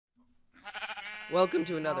Welcome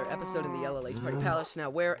to another episode in the Yellow Lace Party Palace. Now,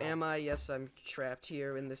 where am I? Yes, I'm trapped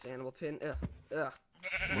here in this animal pen. Ugh.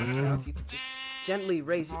 Come on, cow, if you could just gently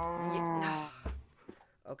raise it. Yeah.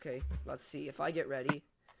 Okay, let's see. If I get ready,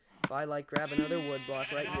 if I, grab another wood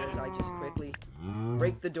block right here as I just quickly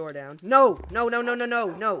break the door down. No! No, no, no, no, no,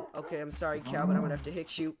 no! Okay, I'm sorry, cow, but I'm gonna have to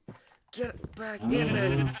hit you. Get back in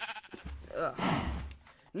there. Ugh.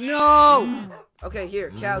 No! Okay,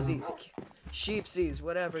 here, cowsies, sheepsies,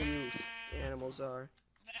 whatever you animals are.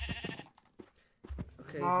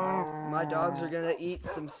 Okay, my dogs are gonna eat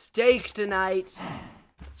some steak tonight.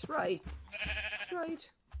 That's right. That's right.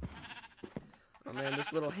 Oh man,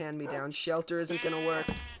 this little hand-me-down shelter isn't gonna work.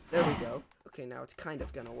 There we go. Okay, now it's kind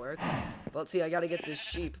of gonna work. But let's see, I gotta get this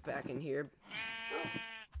sheep back in here.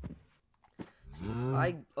 See if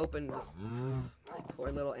I open this. My poor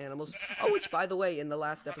little animals. Oh, which, by the way, in the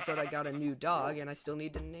last episode I got a new dog, and I still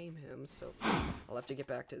need to name him, so I'll have to get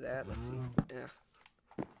back to that. Let's see.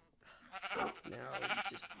 Now,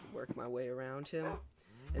 just work my way around him.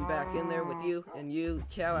 And back in there with you, and you,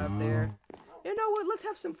 cow out there. You know what? Let's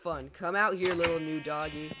have some fun. Come out here, little new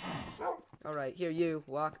doggy. Alright, here, you,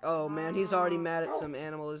 walk. Oh, man, he's already mad at some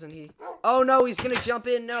animal, isn't he? Oh, no, he's gonna jump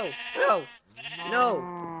in. No, no, no.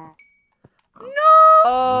 No!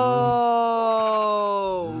 Oh!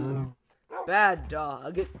 Bad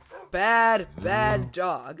dog. Bad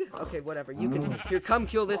dog. Okay, whatever. You can... Here, come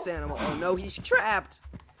kill this animal. Oh, no, he's trapped.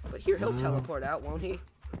 But here, he'll teleport out, won't he?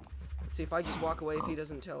 Let's see if I just walk away if he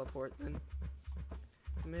doesn't teleport, then.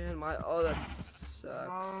 Man, my... Oh, that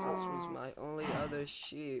sucks. This was my only other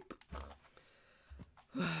sheep.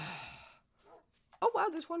 Oh, wow,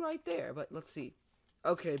 there's one right there, but let's see.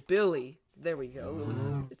 Okay, Billy. There we go.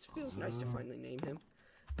 It feels nice to finally name him.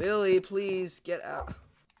 Billy, please get out.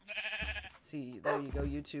 See, there you go,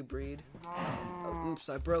 you two breed. Oh, oops,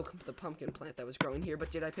 I broke the pumpkin plant that was growing here, but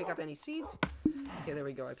did I pick up any seeds? Okay, there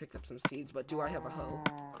we go, I picked up some seeds, but do I have a hoe?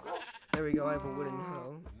 There we go, I have a wooden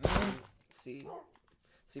hoe. Let's see.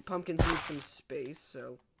 See, pumpkins need some space,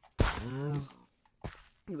 so...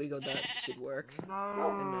 Here we go, that should work.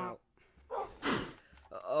 And now...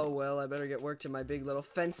 Oh, well, I better get work to my big little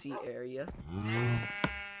fancy area.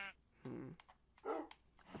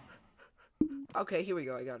 Okay, here we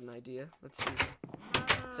go. I got an idea. Let's see.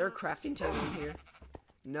 Is there a crafting table in here?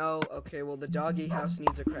 No. Okay, well, the doggy house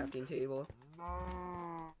needs a crafting table.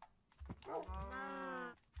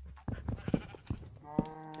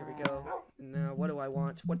 Here we go. Now, what do I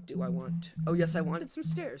want? What do I want? Oh, yes, I wanted some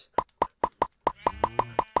stairs.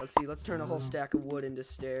 Let's see. Let's turn a whole stack of wood into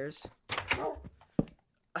stairs.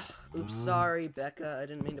 Oops, sorry, Becca. I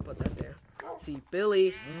didn't mean to put that there. See,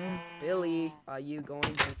 Billy, are you going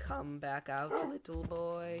to come back out, little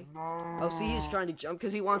boy? Oh, see, he's trying to jump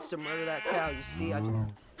because he wants to murder that cow. You see, oh,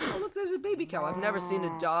 look, there's a baby cow. I've never seen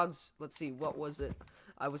a dog's, let's see, what was it?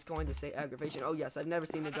 I was going to say aggravation. Oh, yes, I've never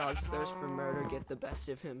seen a dog's thirst for murder get the best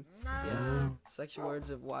of him. Yes, such words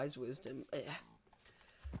of wise wisdom.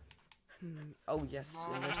 Oh, yes,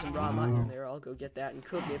 and there's some raw mutton in there. I'll go get that and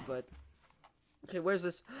cook it, but... Okay, where's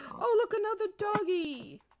this? Oh, look, another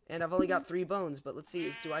doggy! And I've only got 3 bones, but let's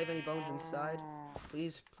see. Do I have any bones inside?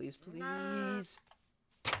 Please, please, please.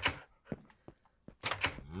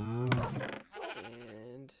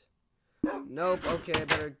 And... Nope, okay,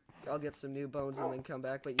 I'll get some new bones and then come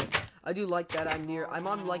back. But yes, I do like that I'm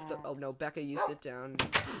on, the... Oh, no, Becca, you sit down.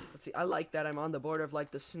 Let's see, I like that I'm on the border of,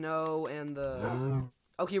 the snow and the...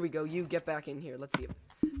 Oh, here we go. You get back in here. Let's see if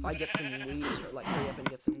I get some wheat, or, hurry up and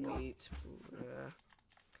get some wheat.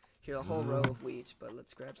 Here, a whole row of wheat, but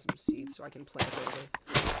let's grab some seeds so I can plant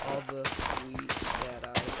all the wheat that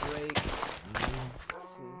I break.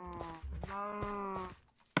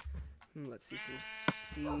 Let's see some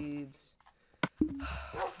seeds.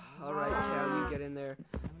 Alright, cow, you get in there.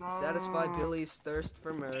 Satisfy Billy's thirst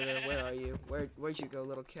for murder. Where are you? Where'd you go,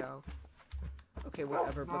 little cow? Okay,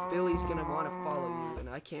 whatever, but Billy's gonna want to follow you, and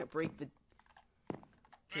I can't break the...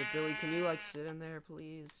 Okay, Billy, can you, sit in there,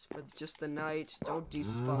 please? For just the night. Don't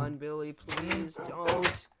despawn, Billy, please.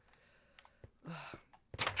 Don't.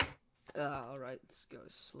 Alright, let's go to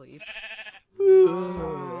sleep.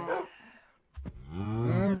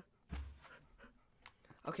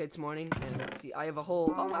 Okay, it's morning, and let's see. I have a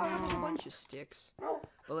whole... Oh, wow, I have a whole bunch of sticks.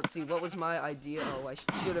 But let's see, what was my idea? Oh, I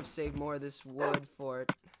should have saved more of this wood for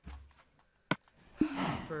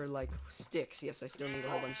sticks. Yes, I still need a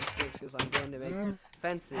whole bunch of sticks because I'm going to make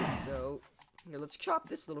fences. So, here, let's chop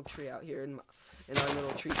this little tree out here in our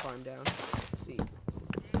little tree farm down. Let's see.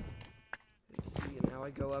 And now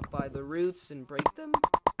I go up by the roots and break them.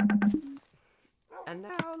 And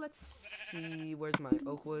now, let's see. Where's my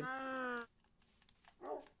oak wood?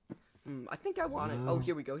 I think I want it. Oh,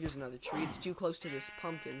 here we go. Here's another tree. It's too close to this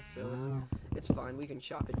pumpkin, so it's fine. We can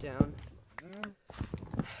chop it down.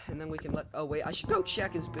 And then we can let... Oh, wait. I should go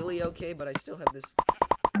check. Is Billy okay? But I still have this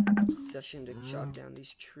obsession to chop down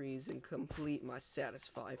these trees and complete my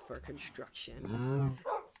satisfy for construction.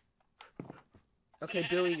 Okay,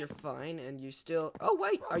 Billy, you're fine. And you still... Oh,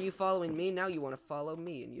 wait. Are you following me? Now you want to follow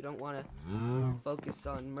me. And you don't want to focus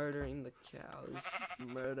on murdering the cows.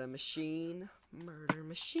 Murder machine. Murder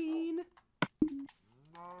machine.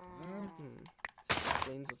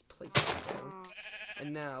 Saplings, let's place them down.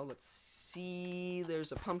 And now, let's see.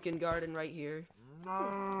 There's a pumpkin garden right here.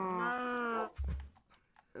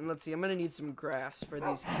 And let's see, I'm gonna need some grass for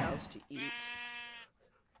these cows to eat.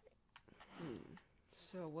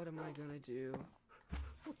 So, what am I gonna do?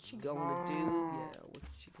 What you gonna do? Yeah, what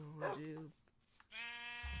you gonna do?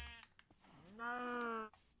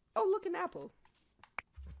 Oh, look, an apple.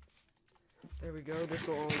 There we go. This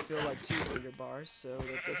will only fill like 2 hunger bars, so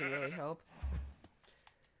that doesn't really help.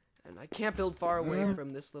 And I can't build far away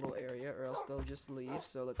from this little area, or else they'll just leave.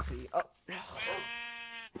 So let's see. Oh,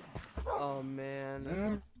 oh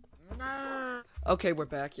man. Okay, we're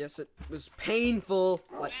back. Yes, it was painful,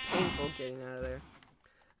 like painful getting out of there.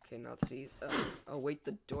 Okay, now let's see. Oh wait,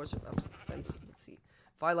 the doors are up to the fence. Let's see.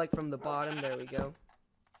 If I like from the bottom, there we go.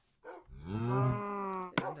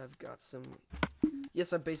 And I've got some.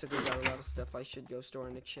 Yes, I've basically got a lot of stuff I should go store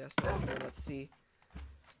in the chest. Okay, let's see.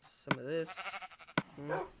 Some of this.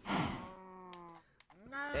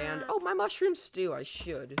 And, oh, my mushroom stew. I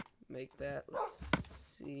should make that. Let's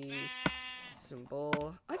see. Some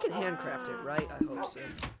bowl. I can handcraft it, right? I hope so.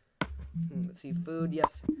 Let's see. Food.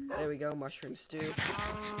 Yes. There we go. Mushroom stew.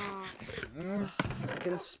 I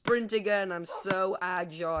can sprint again. I'm so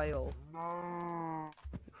agile.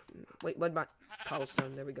 Wait, what my...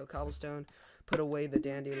 Cobblestone. There we go. Cobblestone. Put away the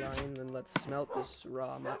dandelion, and let's smelt this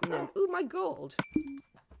raw mutton. And, ooh, my gold.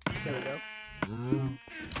 There we go.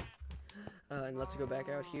 And let's go back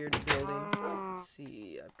out here to building. Let's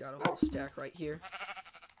see. I've got a whole stack right here.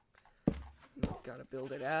 I've got to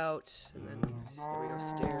build it out. And then, there we go.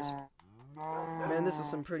 Stairs. Man, this is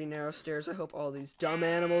some pretty narrow stairs. I hope all these dumb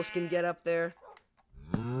animals can get up there.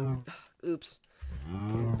 Oops.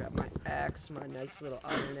 Okay, grab my axe, my nice little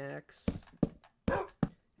iron axe.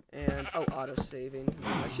 And, oh, auto-saving.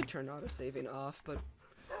 I should turn auto-saving off, but...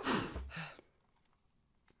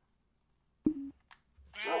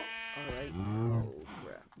 Alright, oh,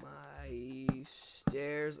 grab my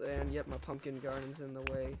stairs, and, yep, my pumpkin garden's in the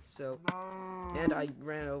way, so... And I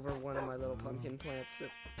ran over one of my little pumpkin plants, so...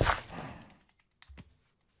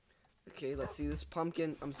 Okay, let's see this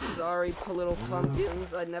pumpkin. I'm sorry, little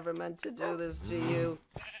pumpkins. I never meant to do this to you.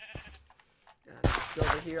 Let's go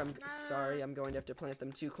over here. I'm sorry. I'm going to have to plant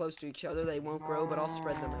them too close to each other. They won't grow, but I'll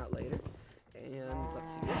spread them out later. And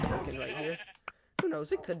let's see this pumpkin right here. Who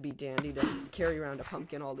knows? It could be dandy to carry around a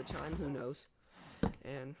pumpkin all the time. Who knows?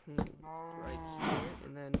 And right here,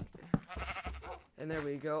 and then... And there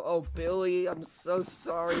we go. Oh, Billy, I'm so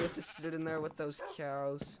sorry you have to sit in there with those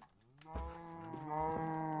cows.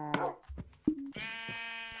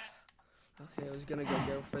 Okay, I was gonna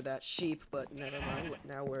go for that sheep, but never mind.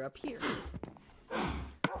 Now we're up here.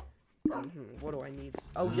 What do I need?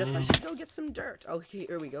 Oh, yes, I should go get some dirt. Okay,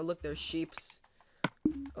 here we go. Look, there's sheeps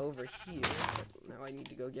over here. But now I need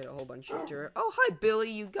to go get a whole bunch of dirt. Oh, hi,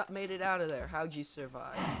 Billy. You made it out of there. How'd you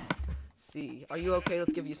survive? See, are you okay?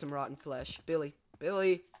 Let's give you some rotten flesh. Billy.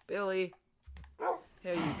 Billy. Billy.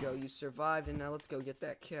 There you go. You survived, and now let's go get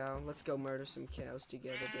that cow. Let's go murder some cows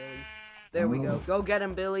together, Billy. There we go. Go get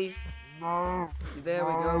him, Billy. There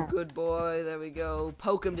we go. Good boy. There we go.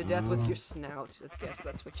 Poke him to death with your snout. I guess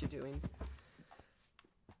that's what you're doing.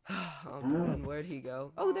 Oh, man. Where'd he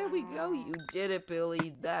go? Oh, there we go. You did it,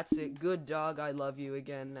 Billy. That's it. Good dog. I love you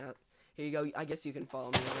again. Now, here you go. I guess you can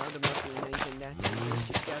follow me around. I'm not doing anything now.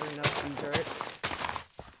 Just gathering up some dirt.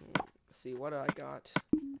 Let's see. What do I got?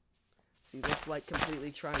 See, let's like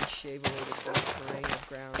completely try and shave away this little terrain of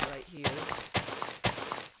ground right here.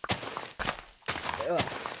 Ugh.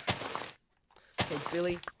 Okay,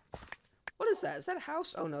 Billy. What is that? Is that a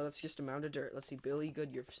house? Oh no, that's just a mound of dirt. Let's see, Billy.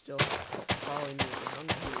 Good, you're still following me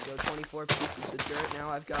around. Here we go, 24 pieces of dirt. Now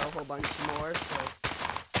I've got a whole bunch more. So.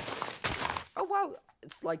 Oh wow,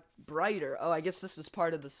 it's like brighter. Oh, I guess this is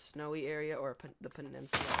part of the snowy area or the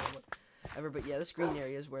peninsula. Or whatever. But yeah, this green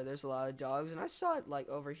area is where there's a lot of dogs, and I saw it like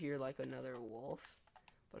over here, like another wolf.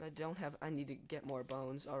 But I don't have. I need to get more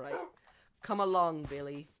bones. All right, come along,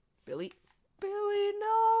 Billy. Billy. Billy,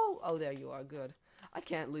 no! Oh, there you are. Good. I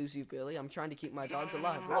can't lose you, Billy. I'm trying to keep my dogs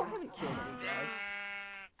alive, which I haven't killed any dogs.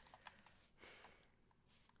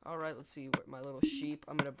 Alright, let's see, my little sheep.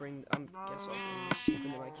 I'm gonna bring, guess I'll bring the sheep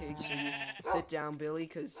into my cage. So you sit down, Billy,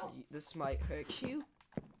 because this might hurt you.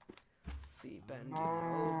 Let's see, bend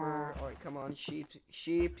over. Alright, come on, sheepy.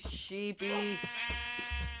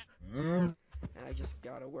 And I just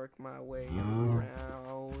gotta work my way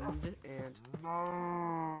around, and...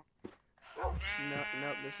 No,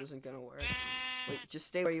 this isn't gonna work. Wait, just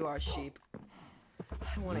stay where you are, sheep.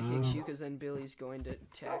 I don't want to hit you, because then Billy's going to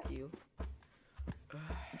attack you.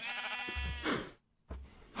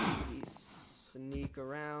 Sneak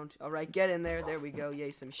around. Alright, get in there. There we go.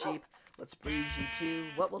 Yay, some sheep. Let's breed you too.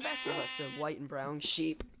 What will that give us? A white and brown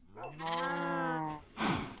sheep.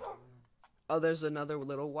 Oh, there's another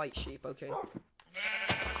little white sheep. Okay.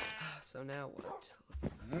 So now what?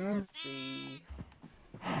 Let's see.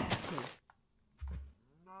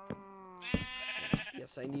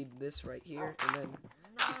 Yes, I need this right here, and then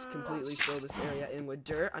just completely fill this area in with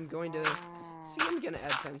dirt. I'm going to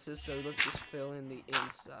add fences, so let's just fill in the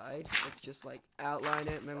inside. Let's just like outline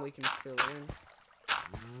it, and then we can fill in.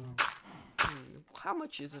 How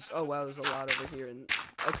much is this? Oh wow, there's a lot over here, and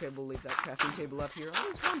okay, we'll leave that crafting table up here. I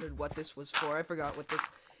always wondered what this was for. I forgot what this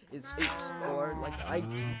is for. Like, I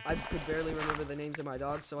could barely remember the names of my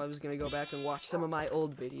dogs, so I was gonna go back and watch some of my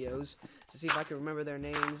old videos to see if I could remember their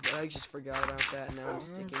names, but I just forgot about that, and now I'm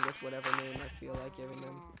sticking with whatever name I feel like giving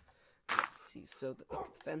them. Let's see, so the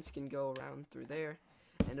fence can go around through there,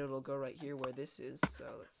 and it'll go right here where this is, so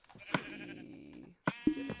let's see,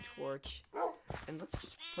 get a torch, and let's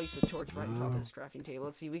just place a torch right on top of this crafting table.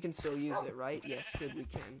 Let's see, we can still use it, right? Yes, good, we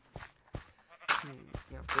can.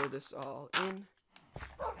 Now fill this all in.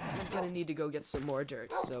 I'm gonna need to go get some more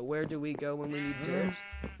dirt, so where do we go when we need dirt?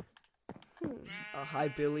 Hi,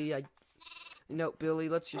 Billy. No, Billy,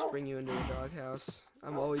 let's just bring you into the doghouse.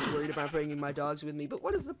 I'm always worried about bringing my dogs with me, but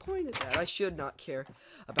what is the point of that? I should not care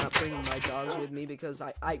about bringing my dogs with me, because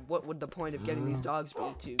what would the point of getting these dogs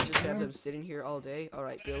be to? Just have them sitting here all day?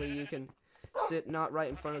 Alright, Billy, you can sit not right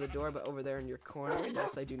in front of the door, but over there in your corner. And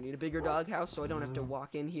yes, I do need a bigger doghouse, so I don't have to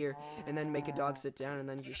walk in here and then make a dog sit down and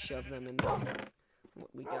then just shove them in there.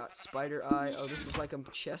 What we got? Spider eye. Oh, this is like a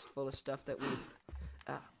chest full of stuff that we've...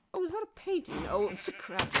 oh, is that a painting? Oh, it's a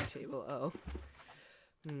crafting table. Oh.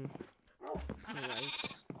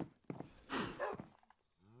 Alright.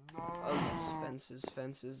 Oh, yes,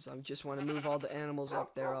 fences. I just want to move all the animals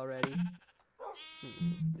up there already.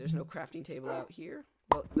 There's no crafting table out here.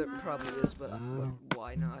 Well, there probably is, but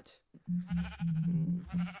why not?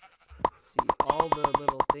 Let's see, all the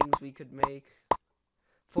little things we could make.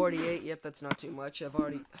 48, yep, that's not too much. I've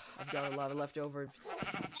got a lot of leftover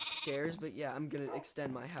stairs, but yeah, I'm gonna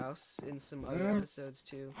extend my house in some other episodes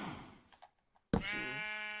too. Let's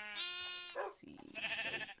see, so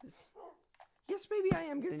this... Yes, maybe I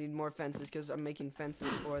am gonna need more fences, because I'm making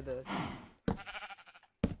fences for the...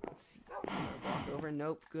 Let's see, can I walk over?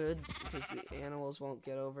 Nope, good, because the animals won't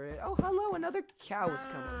get over it. Oh, hello, another cow has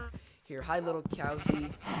come over here. Hi, little cowsy.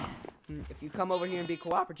 If you come over here and be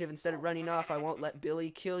cooperative instead of running off, I won't let Billy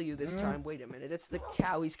kill you this time. Wait a minute, it's the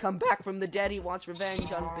cow. He's come back from the dead. He wants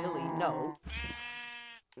revenge on Billy. No.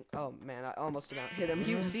 Oh, man, I almost about hit him.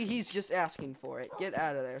 He's just asking for it. Get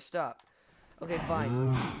out of there. Stop. Okay,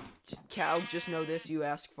 fine. Cow, just know this. You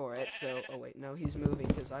asked for it, so... Oh, wait, no, he's moving,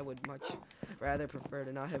 because I would much rather prefer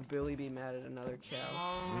to not have Billy be mad at another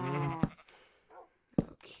cow.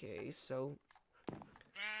 Okay, so...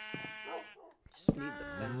 Just need the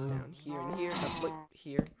fence down here and here, look,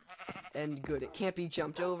 here, and good. It can't be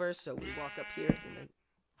jumped over, so we walk up here,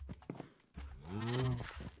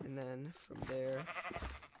 and then from there,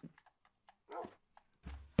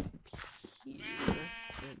 here,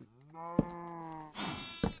 and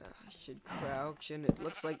I should crouch, and it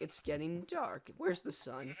looks like it's getting dark. Where's the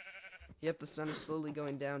sun? Yep, the sun is slowly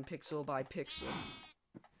going down pixel by pixel.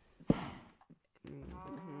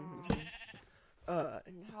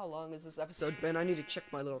 And how long has this episode been? I need to check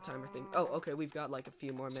my little timer thing. Oh, okay, we've got like a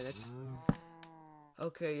few more minutes.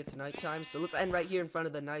 Okay, it's nighttime, so let's end right here in front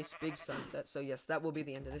of the nice big sunset. So yes, that will be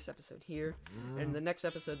the end of this episode here. And the next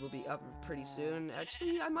episode will be up pretty soon.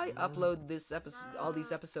 Actually, I might upload this episode, all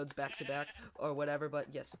these episodes back to back or whatever, but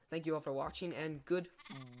yes, thank you all for watching and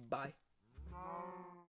goodbye.